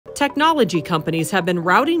Technology companies have been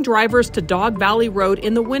routing drivers to Dog Valley Road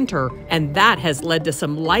in the winter, and that has led to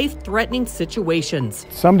some life-threatening situations.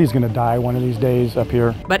 Somebody's going to die one of these days up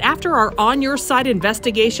here. But after our On Your Side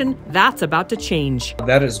investigation, that's about to change.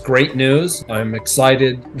 That is great news. I'm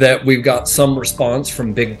excited that we've got some response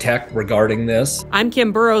from big tech regarding this. I'm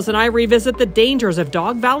Kim Burrows, and I revisit the dangers of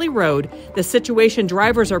Dog Valley Road, the situation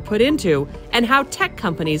drivers are put into, and how tech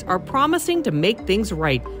companies are promising to make things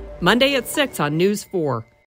right. Monday at 6 on News 4.